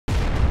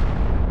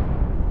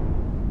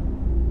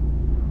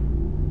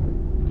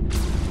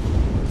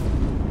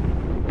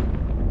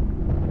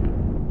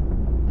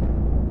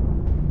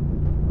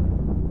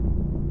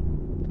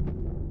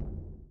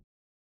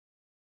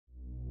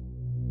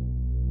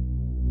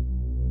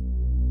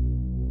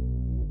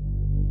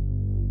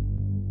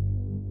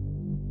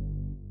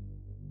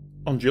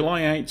On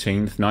July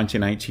 18,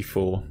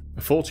 1984,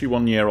 a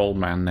 41-year-old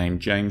man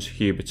named James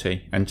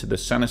Huberty entered the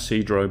San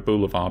Ysidro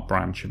Boulevard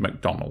branch of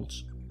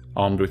McDonald's,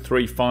 armed with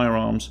 3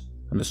 firearms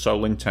and the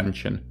sole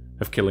intention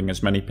of killing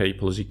as many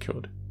people as he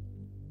could.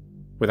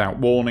 Without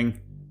warning,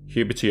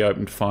 Huberty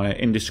opened fire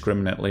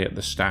indiscriminately at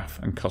the staff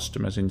and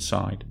customers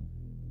inside.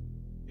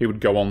 He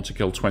would go on to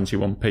kill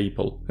 21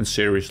 people and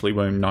seriously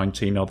wound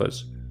 19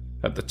 others.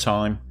 At the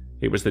time,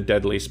 it was the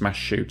deadliest mass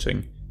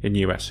shooting in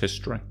US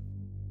history.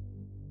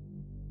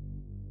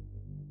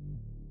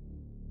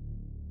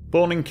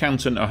 Born in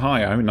Canton,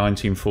 Ohio in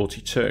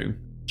 1942,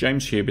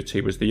 James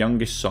Huberty was the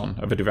youngest son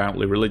of a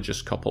devoutly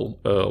religious couple,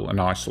 Earl and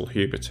Isel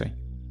Huberty.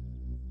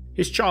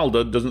 His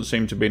childhood doesn't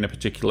seem to have been a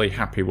particularly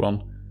happy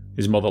one.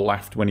 His mother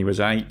left when he was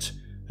 8,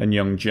 and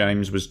young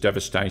James was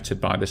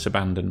devastated by this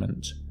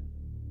abandonment.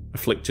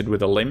 Afflicted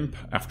with a limp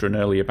after an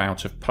earlier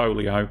bout of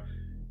polio,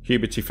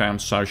 Huberty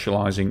found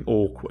socialising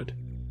awkward.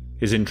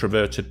 His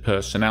introverted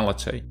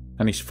personality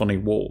and his funny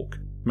walk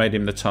made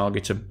him the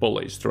target of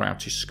bullies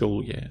throughout his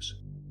school years.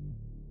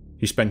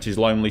 He spent his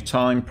lonely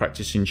time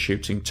practicing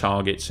shooting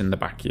targets in the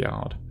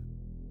backyard.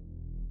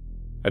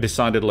 A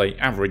decidedly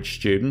average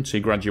student, he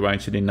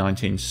graduated in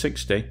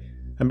 1960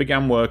 and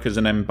began work as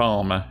an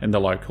embalmer in the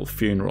local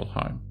funeral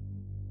home.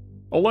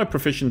 Although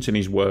proficient in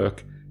his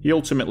work, he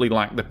ultimately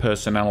lacked the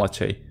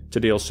personality to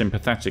deal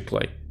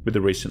sympathetically with the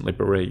recently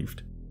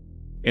bereaved.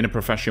 In a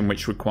profession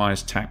which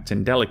requires tact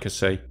and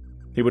delicacy,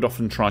 he would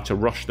often try to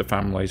rush the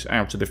families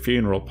out of the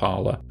funeral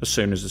parlour as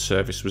soon as the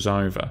service was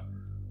over,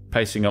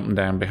 pacing up and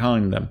down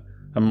behind them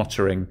and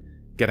muttering,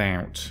 "Get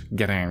out,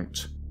 get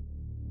out."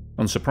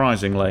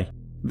 Unsurprisingly,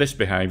 this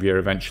behaviour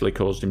eventually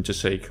caused him to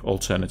seek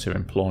alternative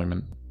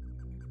employment.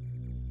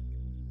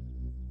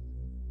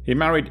 He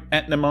married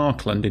Etna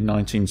Markland in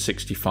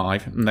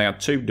 1965 and they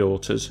had 2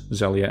 daughters,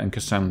 Zelia and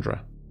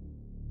Cassandra.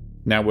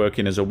 Now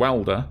working as a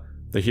welder,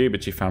 the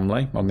Huberty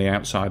family, on the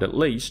outside at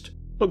least,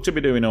 looked to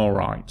be doing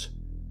alright.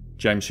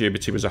 James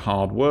Huberty was a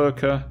hard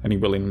worker and he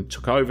willingly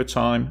took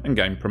overtime and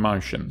gained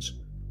promotions.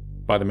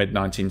 By the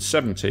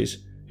mid-1970s,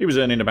 he was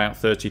earning about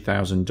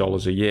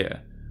 $30,000 a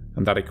year,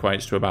 and that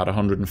equates to about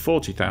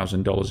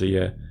 $140,000 a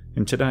year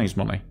in today's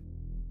money.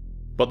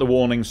 But the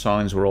warning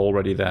signs were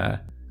already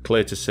there,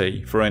 clear to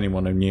see for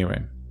anyone who knew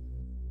him.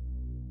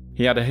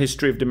 He had a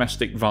history of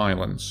domestic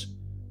violence,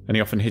 and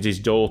he often hid his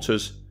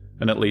daughters,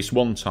 and at least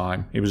one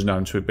time he was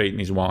known to have beaten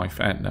his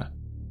wife, Etna.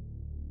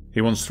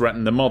 He once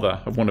threatened the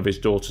mother of one of his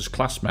daughter's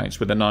classmates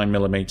with a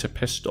 9mm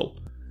pistol,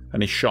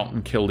 and he shot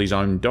and killed his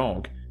own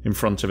dog in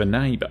front of a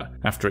neighbour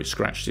after it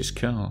scratched his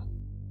car.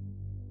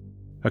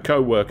 A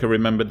co-worker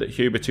remembered that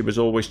Huberty was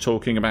always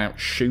talking about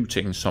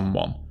shooting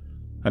someone,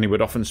 and he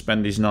would often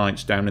spend his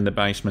nights down in the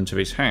basement of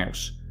his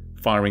house,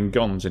 firing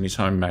guns in his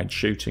homemade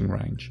shooting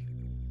range.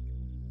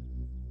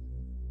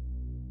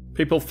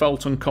 People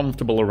felt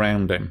uncomfortable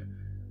around him.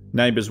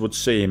 Neighbours would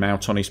see him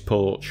out on his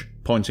porch,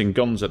 pointing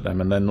guns at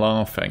them and then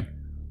laughing,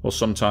 or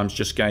sometimes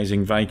just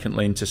gazing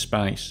vacantly into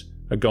space,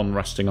 a gun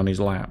resting on his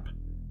lap.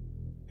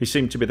 He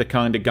seemed to be the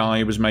kind of guy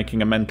who was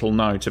making a mental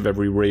note of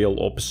every real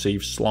or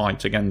perceived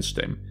slight against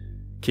him,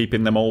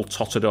 keeping them all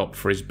totted up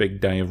for his big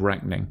day of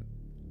reckoning.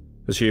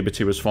 As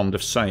Huberty was fond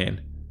of saying,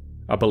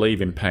 "I believe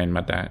in paying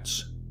my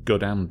debts,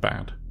 good and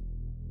bad."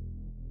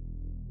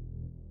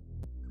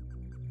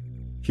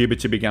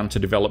 Huberty began to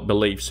develop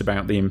beliefs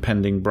about the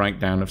impending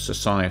breakdown of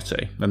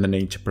society and the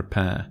need to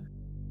prepare.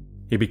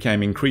 He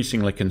became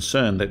increasingly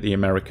concerned that the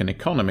American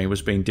economy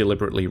was being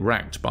deliberately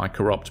wrecked by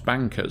corrupt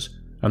bankers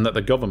and that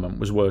the government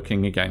was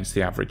working against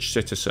the average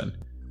citizen.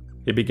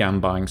 He began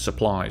buying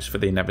supplies for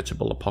the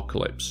inevitable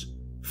apocalypse.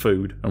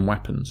 Food and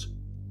weapons.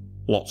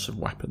 Lots of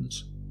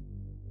weapons.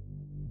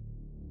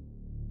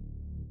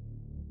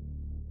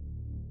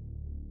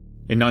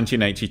 In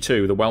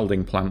 1982, the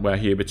welding plant where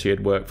Huberty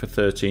had worked for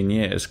 13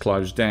 years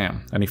closed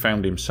down and he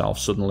found himself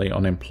suddenly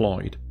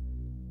unemployed.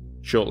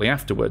 Shortly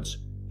afterwards,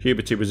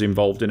 Huberty was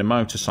involved in a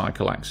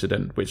motorcycle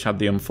accident which had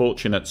the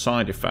unfortunate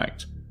side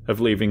effect of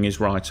leaving his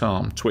right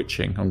arm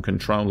twitching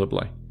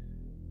uncontrollably.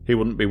 He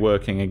wouldn't be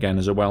working again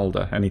as a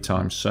welder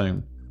anytime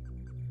soon.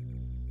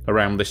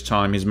 Around this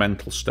time his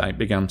mental state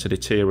began to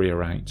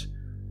deteriorate.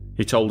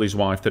 He told his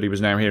wife that he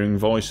was now hearing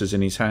voices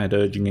in his head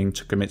urging him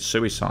to commit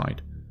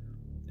suicide.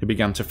 He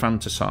began to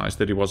fantasise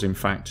that he was in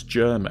fact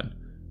German,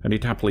 and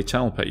he'd happily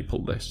tell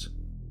people this.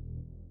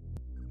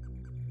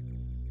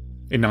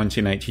 In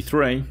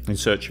 1983, in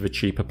search of a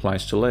cheaper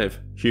place to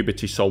live,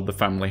 Huberty sold the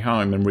family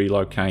home and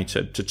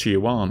relocated to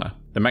Tijuana,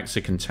 the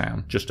Mexican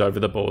town just over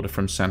the border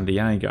from San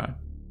Diego.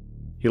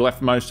 He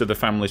left most of the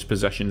family's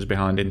possessions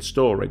behind in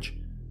storage,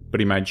 but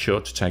he made sure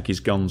to take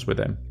his guns with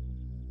him.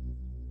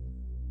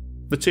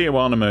 The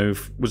Tijuana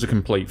move was a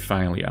complete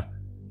failure.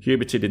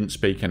 Huberty didn't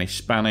speak any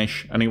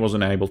Spanish and he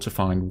wasn't able to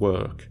find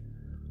work.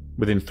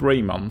 Within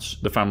 3 months,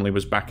 the family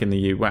was back in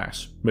the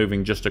US,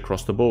 moving just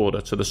across the border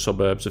to the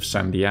suburbs of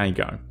San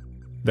Diego.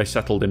 They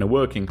settled in a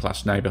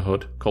working-class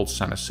neighbourhood called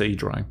San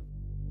Ysidro.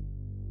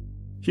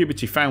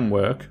 Huberty found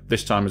work,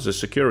 this time as a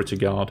security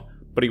guard,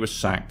 but he was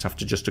sacked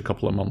after just a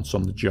couple of months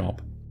on the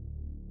job.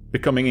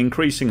 Becoming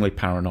increasingly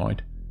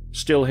paranoid,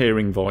 Still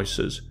hearing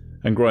voices,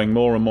 and growing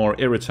more and more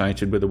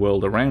irritated with the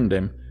world around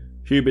him,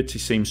 Huberty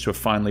seems to have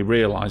finally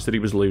realised that he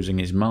was losing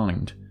his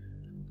mind.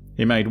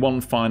 He made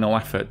one final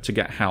effort to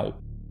get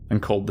help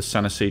and called the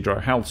San Ysidro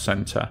Health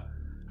Centre,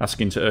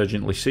 asking to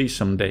urgently see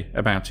somebody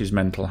about his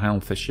mental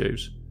health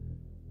issues.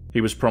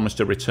 He was promised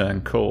a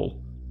return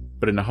call,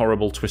 but in a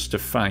horrible twist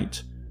of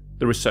fate,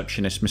 the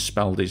receptionist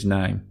misspelled his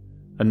name,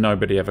 and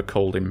nobody ever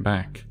called him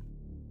back.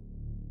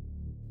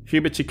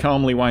 Huberty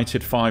calmly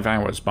waited 5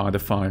 hours by the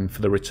phone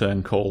for the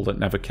return call that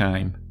never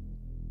came.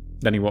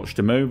 Then he watched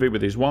a movie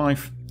with his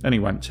wife, and he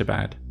went to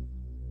bed.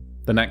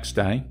 The next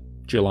day,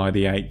 July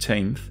the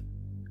 18th,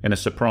 in a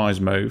surprise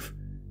move,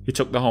 he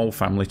took the whole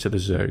family to the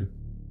zoo.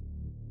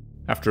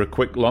 After a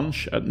quick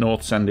lunch at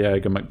North San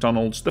Diego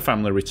McDonald's, the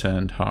family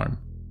returned home.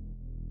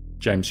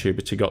 James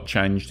Huberty got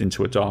changed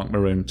into a dark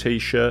maroon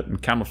t-shirt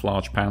and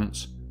camouflage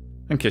pants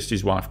and kissed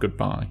his wife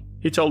goodbye.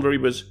 He told her he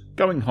was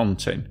going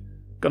hunting,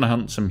 gonna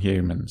hunt some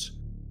humans.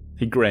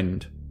 He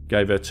grinned,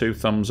 gave her 2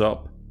 thumbs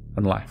up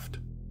and left.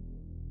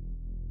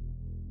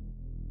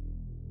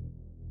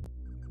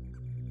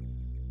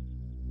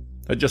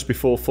 At just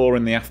before 4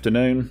 in the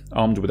afternoon,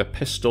 armed with a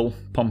pistol,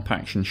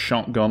 pump-action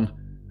shotgun,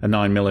 a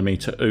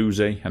 9mm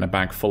Uzi and a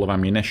bag full of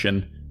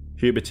ammunition,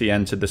 Huberty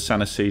entered the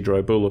San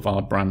Ysidro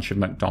Boulevard branch of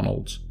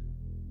McDonald's.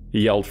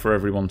 He yelled for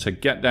everyone to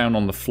get down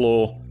on the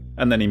floor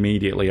and then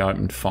immediately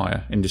opened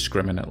fire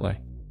indiscriminately.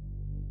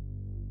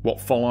 What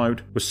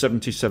followed was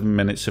 77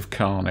 minutes of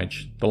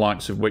carnage, the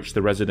likes of which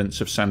the residents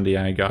of San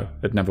Diego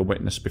had never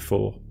witnessed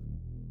before.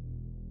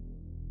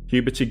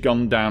 Huberty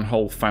gunned down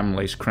whole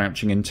families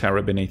crouching in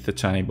terror beneath the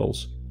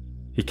tables.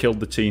 He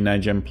killed the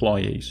teenage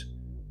employees.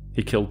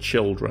 He killed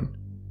children.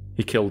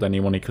 He killed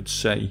anyone he could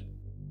see.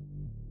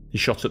 He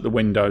shot at the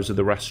windows of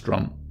the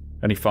restaurant,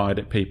 and he fired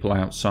at people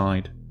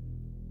outside.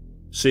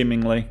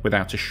 Seemingly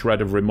without a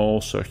shred of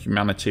remorse or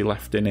humanity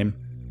left in him,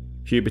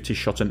 Huberty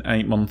shot an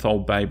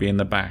 8-month-old baby in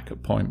the back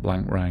at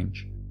point-blank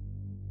range.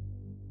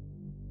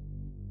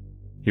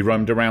 He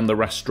roamed around the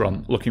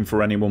restaurant looking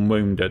for anyone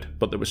wounded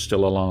but that was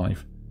still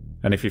alive,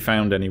 and if he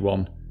found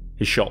anyone,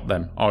 he shot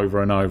them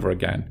over and over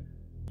again,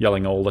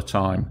 yelling all the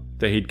time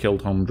that he'd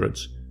killed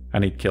hundreds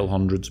and he'd kill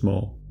hundreds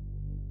more.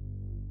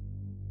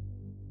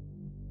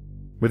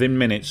 Within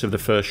minutes of the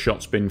first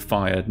shots being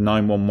fired,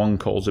 911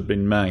 calls had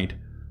been made,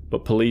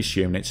 but police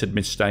units had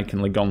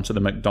mistakenly gone to the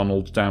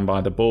McDonald's down by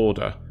the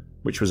border,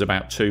 which was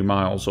about 2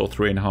 miles or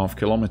 3.5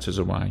 kilometres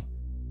away.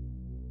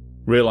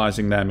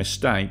 Realising their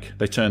mistake,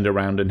 they turned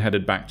around and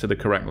headed back to the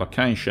correct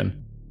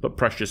location, but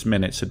precious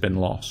minutes had been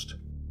lost.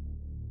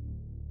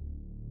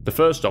 The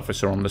first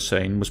officer on the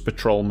scene was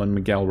Patrolman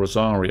Miguel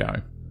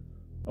Rosario.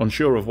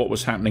 Unsure of what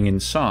was happening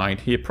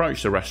inside, he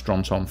approached the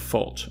restaurant on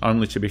foot,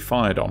 only to be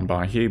fired on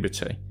by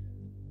Huberty.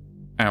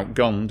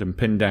 Outgunned and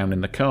pinned down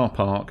in the car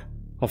park,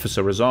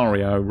 Officer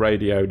Rosario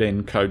radioed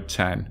in code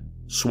 10,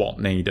 SWAT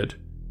needed,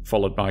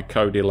 followed by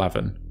code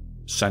 11,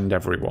 send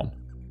everyone.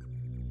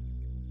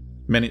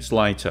 Minutes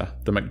later,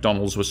 the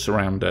McDonald's was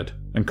surrounded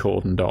and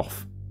cordoned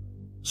off.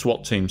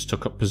 SWAT teams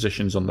took up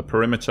positions on the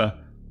perimeter,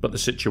 but the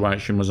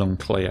situation was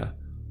unclear.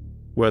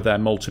 Were there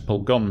multiple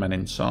gunmen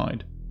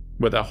inside?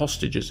 Were there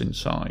hostages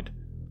inside?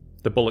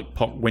 The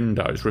bullet-pocked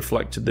windows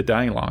reflected the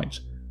daylight.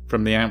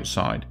 From the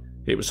outside,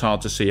 it was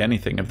hard to see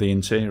anything of the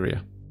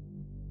interior.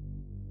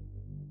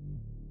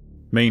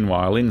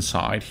 Meanwhile,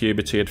 inside,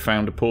 Huberty had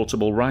found a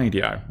portable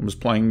radio and was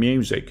playing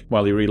music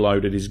while he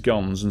reloaded his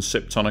guns and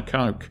sipped on a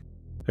Coke,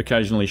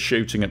 occasionally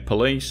shooting at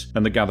police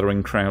and the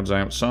gathering crowds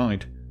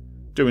outside,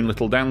 doing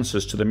little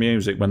dances to the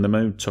music when the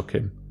mood took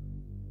him.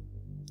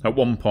 At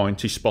one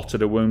point, he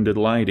spotted a wounded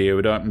lady who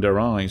had opened her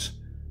eyes.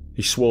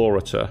 He swore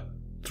at her,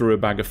 threw a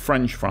bag of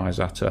French fries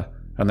at her,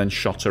 and then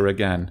shot her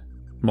again,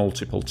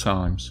 multiple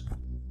times.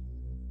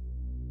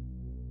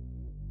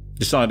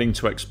 Deciding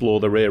to explore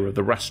the rear of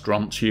the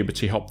restaurant,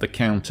 Huberty hopped the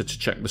counter to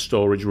check the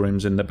storage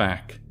rooms in the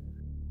back.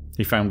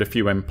 He found a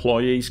few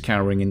employees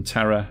cowering in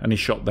terror, and he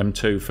shot them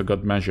too for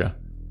good measure.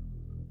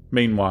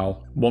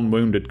 Meanwhile, one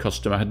wounded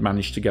customer had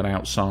managed to get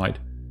outside,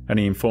 and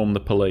he informed the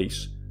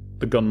police.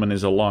 The gunman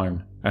is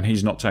alone, and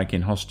he's not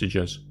taking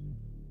hostages.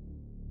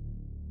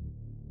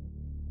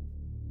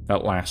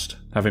 At last,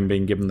 having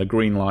been given the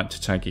green light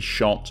to take his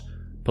shot,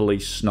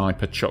 police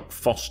sniper Chuck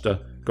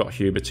Foster got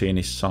Huberty in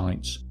his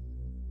sights.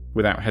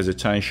 Without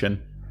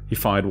hesitation, he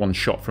fired one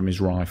shot from his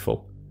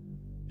rifle.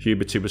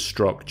 Huberty was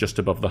struck just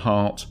above the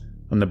heart,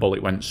 and the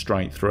bullet went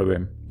straight through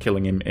him,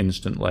 killing him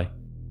instantly.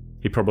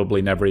 He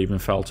probably never even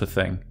felt a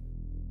thing.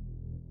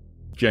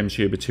 James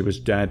Huberty was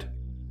dead.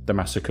 The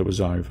massacre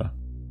was over.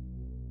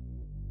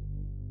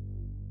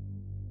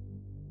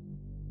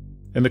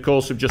 In the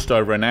course of just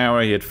over an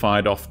hour, he had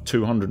fired off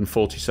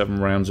 247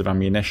 rounds of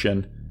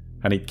ammunition,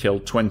 and he'd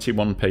killed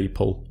 21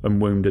 people and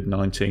wounded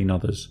 19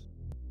 others.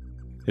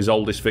 His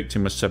oldest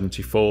victim was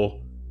 74,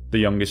 the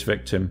youngest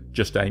victim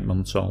just 8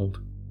 months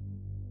old.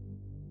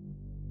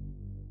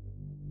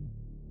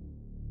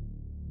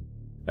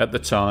 At the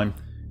time,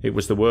 it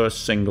was the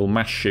worst single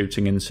mass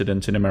shooting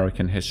incident in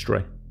American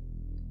history.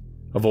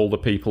 Of all the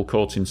people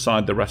caught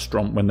inside the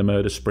restaurant when the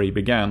murder spree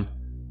began,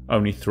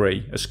 only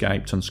 3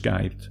 escaped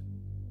unscathed.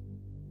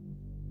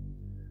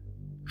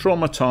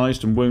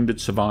 Traumatised and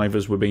wounded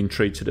survivors were being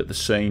treated at the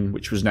scene,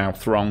 which was now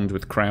thronged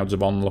with crowds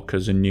of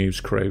onlookers and news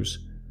crews.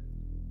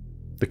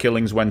 The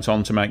killings went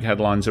on to make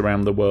headlines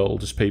around the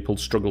world as people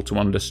struggled to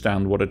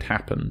understand what had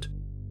happened,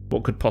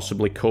 what could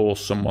possibly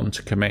cause someone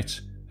to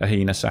commit a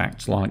heinous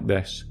act like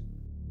this.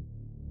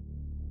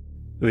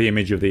 The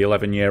image of the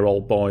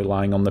 11-year-old boy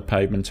lying on the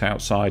pavement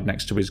outside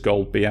next to his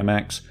gold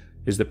BMX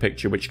is the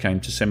picture which came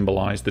to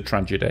symbolise the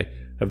tragedy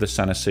of the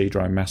San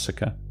Ysidro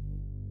massacre.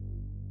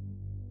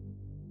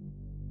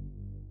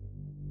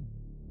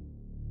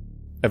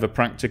 Ever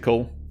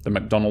practical, the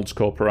McDonald's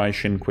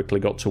corporation quickly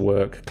got to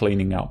work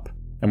cleaning up,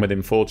 and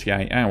within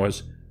 48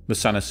 hours, the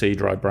San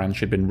Ysidro branch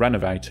had been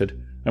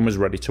renovated and was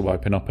ready to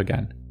open up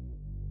again.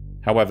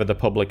 However, the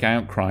public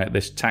outcry at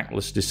this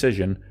tactless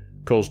decision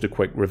caused a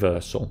quick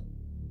reversal.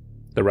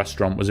 The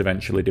restaurant was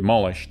eventually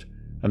demolished,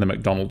 and the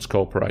McDonald's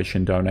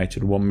corporation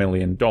donated $1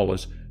 million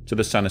to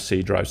the San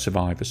Ysidro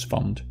Survivors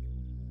Fund.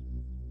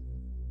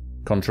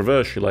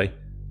 Controversially,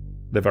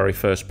 the very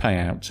first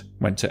payout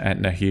went to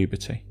James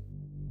Huberty.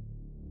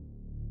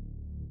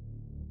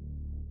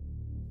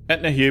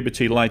 James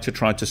Huberty later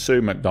tried to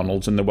sue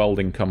McDonald's and the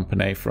welding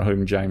company for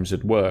whom James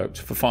had worked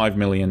for $5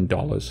 million.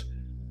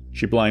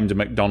 She blamed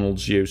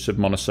McDonald's use of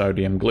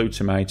monosodium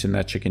glutamate in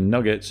their chicken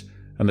nuggets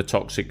and the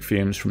toxic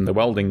fumes from the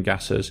welding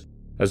gases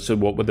as to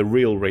what were the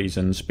real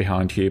reasons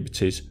behind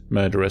Huberty's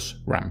murderous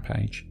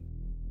rampage.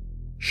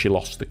 She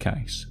lost the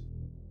case.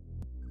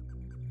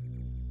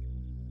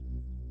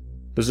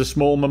 There's a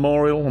small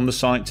memorial on the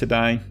site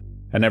today,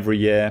 and every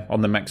year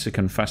on the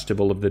Mexican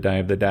festival of the Day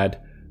of the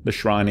Dead, the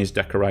shrine is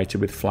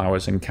decorated with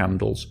flowers and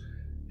candles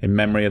in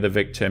memory of the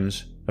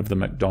victims of the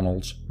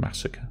McDonald's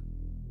massacre.